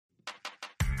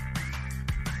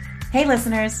Hey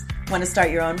listeners, want to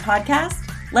start your own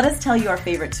podcast? Let us tell you our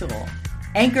favorite tool.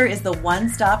 Anchor is the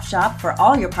one-stop shop for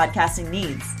all your podcasting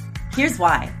needs. Here's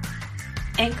why.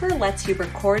 Anchor lets you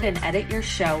record and edit your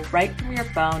show right from your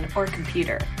phone or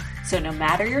computer. So no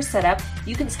matter your setup,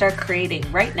 you can start creating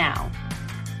right now.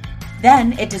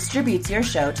 Then it distributes your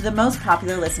show to the most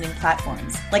popular listening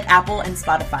platforms like Apple and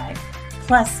Spotify.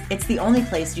 Plus, it's the only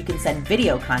place you can send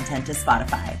video content to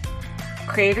Spotify.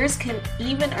 Creators can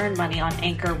even earn money on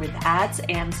Anchor with ads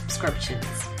and subscriptions.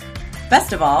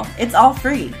 Best of all, it's all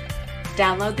free.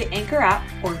 Download the Anchor app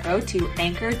or go to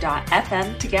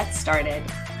anchor.fm to get started.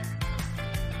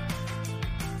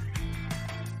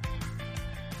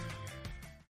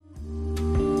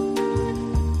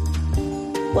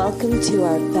 Welcome to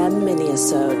our Femme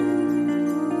Mini-isode.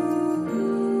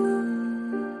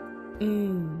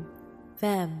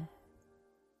 Femme.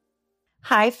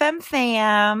 Hi, fam.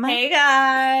 Hey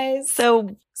guys.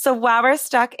 So while we're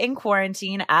stuck in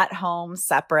quarantine at home,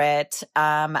 separate,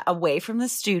 away from the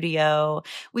studio,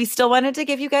 we still wanted to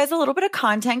give you guys a little bit of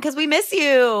content because we miss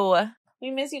you.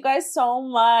 We miss you guys so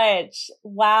much.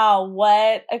 Wow,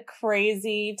 what a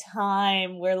crazy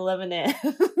time we're living in.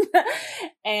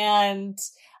 And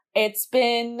it's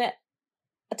been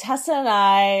Tessa and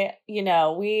I,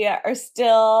 we are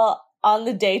still on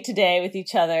the day-to-day with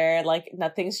each other. Like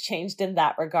nothing's changed in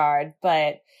that regard,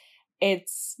 but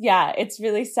it's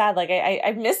really sad. Like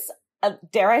I miss,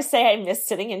 dare I say, I miss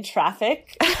sitting in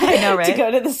traffic I know, right? to go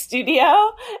to the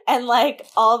studio and like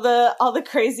all the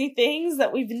crazy things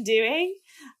that we've been doing.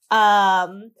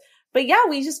 But yeah,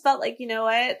 we just felt like, you know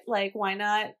what, like why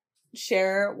not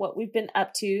share what we've been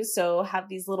up to? So have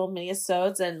these little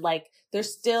mini-isodes and like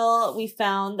we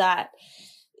found that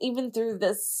even through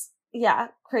this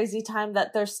crazy time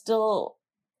that there's still,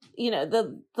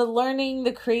 the learning,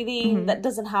 the creating that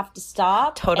doesn't have to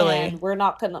stop. Totally. And we're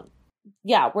not gonna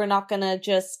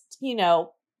just,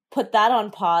 put that on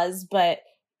pause, but,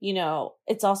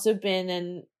 it's also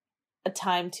been a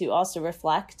time to also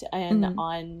reflect and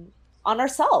on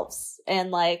ourselves. And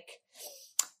like,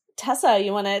 Tessa,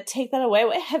 you want to take that away?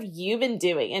 What have you been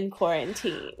doing in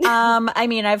quarantine? I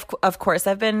mean, I've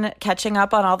been catching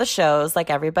up on all the shows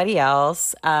like everybody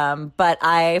else. But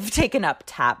I've taken up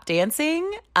tap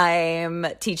dancing. I'm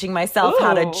teaching myself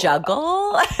how to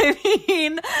juggle. I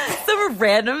mean, some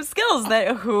random skills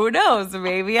that who knows,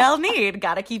 maybe I'll need.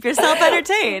 Got to keep yourself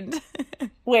entertained.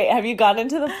 Wait, have you gotten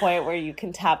to the point where you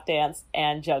can tap dance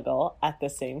and juggle at the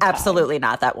same time? Absolutely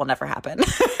not. That will never happen.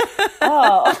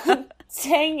 Oh,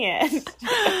 dang it.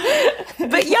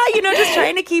 But yeah, just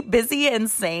trying to keep busy and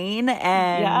sane.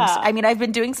 And I mean, I've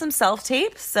been doing some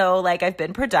self-tape, so like I've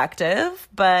been productive,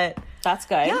 but that's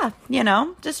good.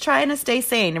 Yeah, just trying to stay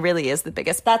sane really is the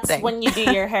biggest thing. That's when you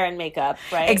do your hair and makeup,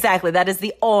 right? Exactly. That is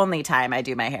the only time I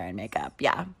do my hair and makeup.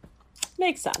 Yeah.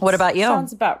 Makes sense. What about you?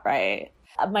 Sounds about right.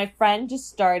 My friend just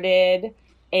started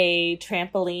a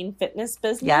trampoline fitness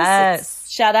business. Yes.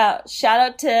 Shout out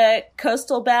to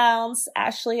Coastal Bounce,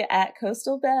 Ashley at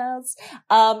Coastal Bounce.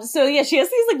 So yeah, she has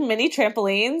these like mini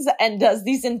trampolines and does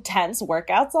these intense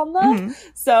workouts on them.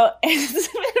 So it's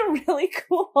been really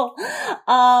cool.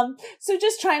 So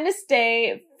just trying to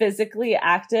stay physically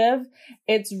active.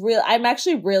 I'm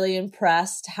actually really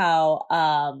impressed how,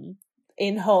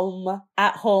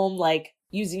 at home, like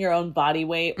using your own body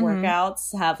weight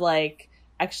workouts have like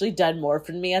actually done more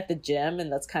for me at the gym, and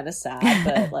that's kind of sad,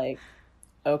 but like,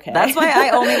 okay. That's why I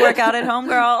only work out at home,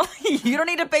 girl. You don't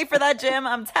need to pay for that gym,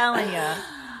 I'm telling you.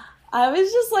 I was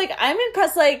just like, I'm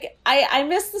impressed. Like, I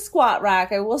miss the squat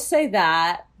rack. I will say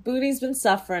that. Booty's been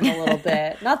suffering a little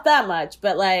bit. Not that much,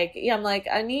 but like, yeah, I'm like,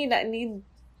 I need,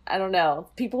 I don't know.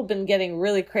 People have been getting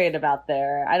really creative out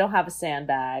there. I don't have a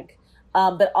sandbag.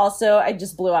 But also I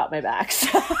just blew out my back.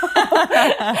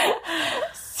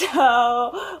 So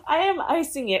I am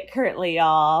icing it currently,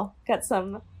 y'all. Got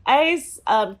some ice.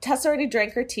 Tessa already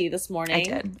drank her tea this morning. I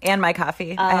did. And my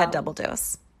coffee. I had double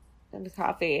dose. And the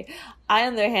coffee. I,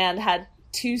 on the other hand, had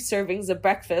 2 servings of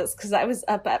breakfast because I was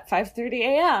up at 5:30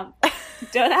 a.m.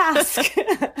 Don't ask.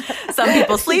 Some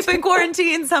people sleep in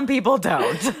quarantine. Some people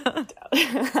don't.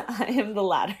 I am the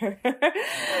latter.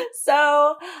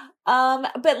 So,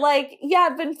 but like, yeah,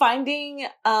 I've been finding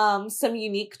some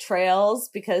unique trails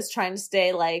because trying to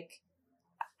stay like,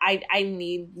 I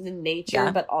need the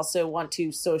nature, but also want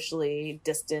to socially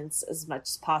distance as much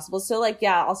as possible. So like,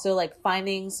 yeah, also like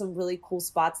finding some really cool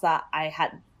spots that I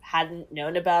hadn't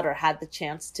known about or had the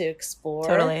chance to explore.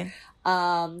 Totally.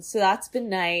 So that's been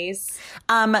nice.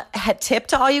 Tip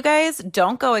to all you guys,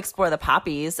 don't go explore the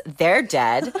poppies. They're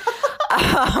dead.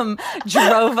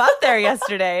 Drove up there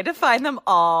yesterday to find them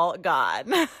all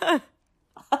gone.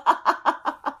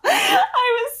 I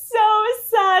was so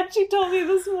told me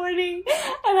this morning,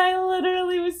 and I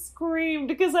literally was screamed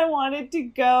because I wanted to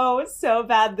go so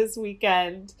bad this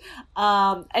weekend.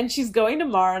 And she's going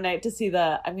tomorrow night to see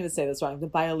I'm going to say this wrong, the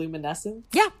bioluminescence?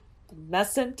 Yeah.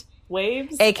 Luminescent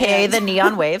waves? AKA the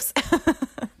neon waves.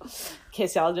 In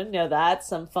case y'all didn't know that,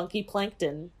 some funky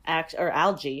plankton or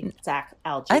algae. It's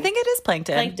algae. I think it is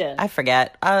plankton. Plankton. I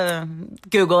forget.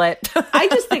 Google it. I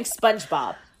just think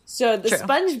SpongeBob. So the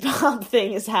SpongeBob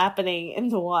thing is happening in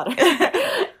the water.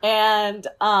 and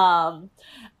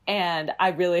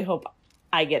I really hope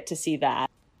I get to see that.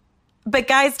 But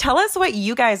guys, tell us what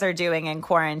you guys are doing in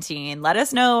quarantine. Let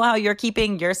us know how you're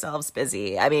keeping yourselves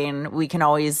busy. I mean, we can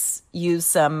always use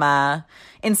some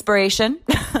inspiration.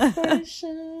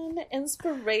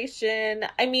 Inspiration.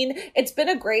 I mean, it's been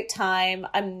a great time.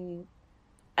 I'm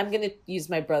going to use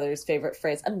my brother's favorite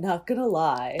phrase. I'm not going to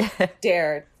lie.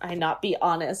 Dare I not be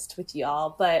honest with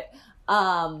y'all. But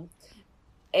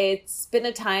it's been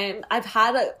a time. I've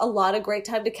had a lot of great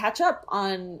time to catch up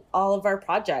on all of our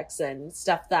projects and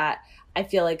stuff that I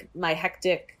feel like my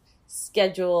hectic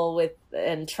schedule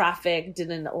and traffic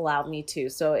didn't allow me to.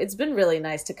 So it's been really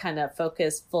nice to kind of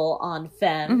focus full on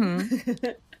femme. Mm-hmm.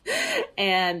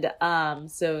 And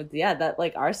so yeah, that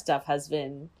like our stuff has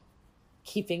been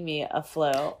keeping me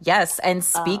afloat. Yes, and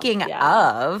speaking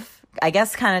of, I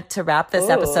guess kind of to wrap this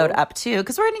episode up too,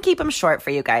 because we're going to keep them short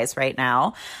for you guys right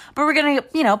now, but we're going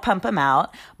to, pump them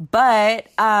out. But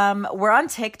we're on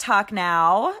TikTok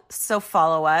now, so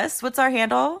follow us. What's our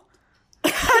handle?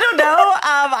 I don't know.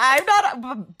 I'm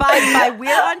not by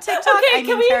we're on TikTok. Okay, I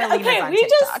mean Carolina's on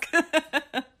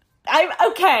TikTok.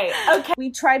 Okay. We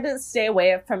tried to stay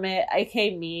away from it.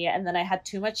 aka me, and then I had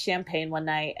too much champagne one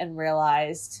night and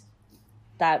realized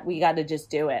that we got to just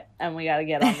do it and we got to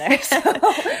get on there. So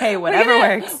hey, whatever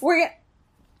works.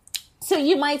 So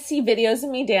you might see videos of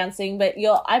me dancing, but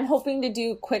I'm hoping to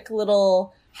do quick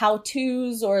little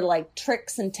how-tos or like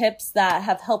tricks and tips that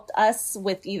have helped us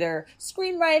with either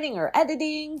screenwriting or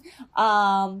editing.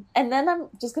 And then I'm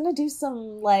just going to do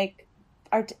some like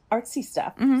artsy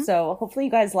stuff. Mm-hmm. So hopefully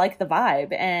you guys like the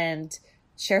vibe and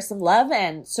share some love.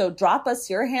 And so drop us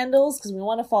your handles because we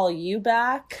want to follow you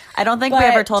back. I don't think we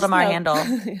ever told them our handle.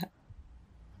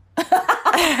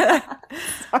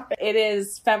 It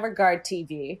is FemRegard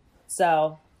TV.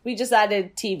 So we just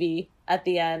added TV at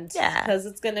the end because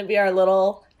it's going to be our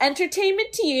little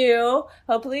entertainment to you.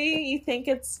 Hopefully you think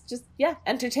it's just,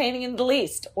 entertaining in the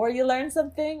least. Or you learn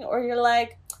something or you're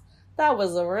like, that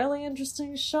was a really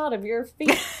interesting shot of your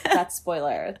feet. That's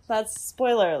spoiler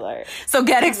alert. So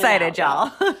get excited,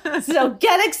 y'all. So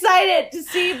get excited to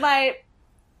see my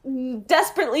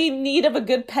desperately need of a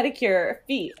good pedicure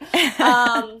feet.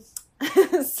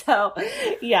 So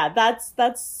yeah,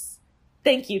 that's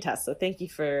thank you, Tessa. Thank you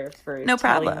for no telling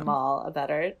problem. Them all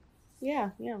about it. Yeah.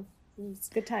 It's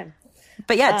a good time.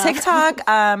 But yeah,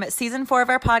 TikTok, season 4 of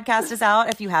our podcast is out.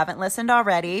 If you haven't listened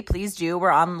already, please do.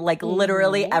 We're on like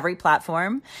literally every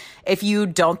platform. If you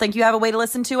don't think you have a way to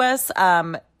listen to us,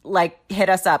 hit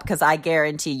us up because I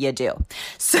guarantee you do.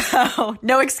 So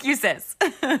no excuses.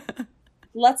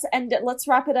 Let's end it. Let's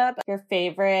wrap it up. Your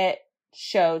favorite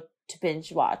show to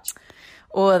binge watch?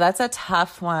 Oh, that's a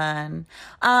tough one.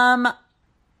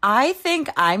 I think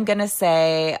I'm going to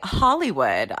say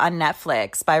Hollywood on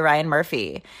Netflix by Ryan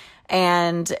Murphy.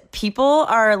 And people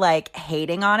are like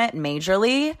hating on it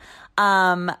majorly.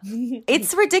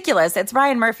 It's ridiculous. It's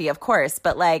Ryan Murphy, of course,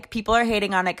 but like people are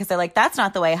hating on it because they're like, that's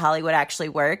not the way Hollywood actually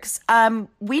works.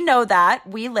 We know that.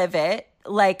 We live it.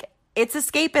 Like, it's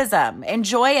escapism.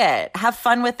 Enjoy it. Have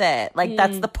fun with it. Like,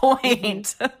 that's the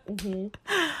point.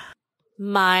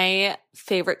 My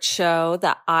favorite show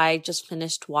that I just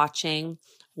finished watching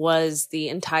was the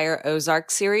entire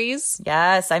Ozark series.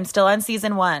 Yes, I'm still on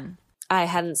season 1. I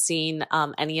hadn't seen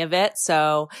any of it,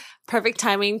 so perfect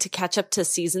timing to catch up to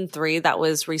season 3 that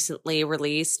was recently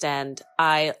released, and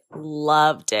I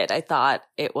loved it. I thought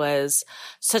it was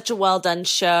such a well done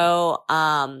show,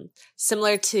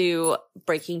 similar to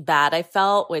Breaking Bad, I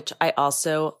felt, which I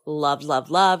also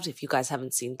loved. If you guys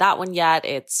haven't seen that one yet,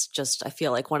 it's just, I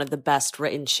feel like one of the best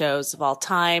written shows of all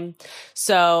time.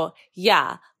 So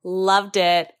yeah, loved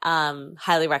it.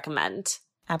 Highly recommend.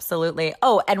 Absolutely.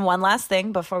 Oh, and one last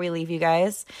thing before we leave you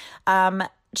guys.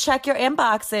 Check your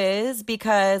inboxes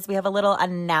because we have a little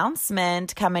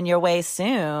announcement coming your way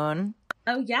soon.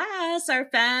 Oh, yes. Our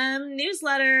Femme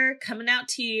newsletter coming out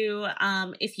to you.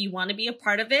 If you want to be a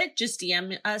part of it, just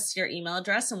DM us your email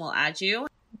address and we'll add you.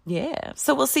 Yeah.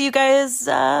 So we'll see you guys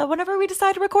whenever we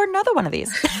decide to record another one of these.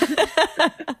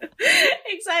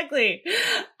 Exactly.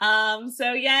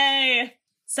 So yay.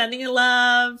 Sending you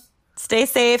love. Stay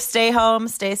safe, stay home,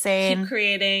 stay sane. Keep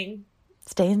creating.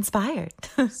 stay inspired.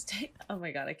 Oh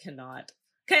my God, I cannot.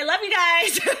 Okay, love you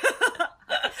guys.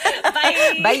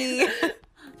 Bye. Bye.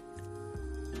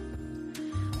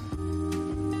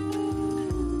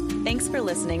 Thanks for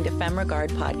listening to Femme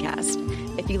Regard Podcast.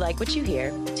 If you like what you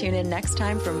hear, tune in next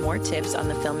time for more tips on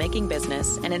the filmmaking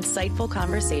business and insightful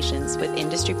conversations with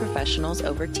industry professionals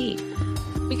over tea.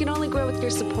 We can only grow with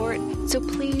your support, so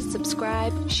please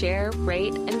subscribe, share,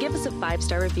 rate, and give us a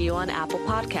 5-star review on Apple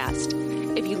Podcast.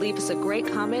 If you leave us a great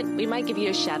comment, we might give you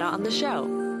a shout out on the show.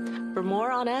 For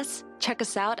more on us, check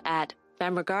us out at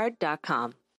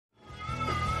femregard.com.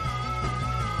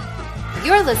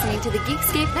 You're listening to the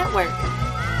Geekscape Network.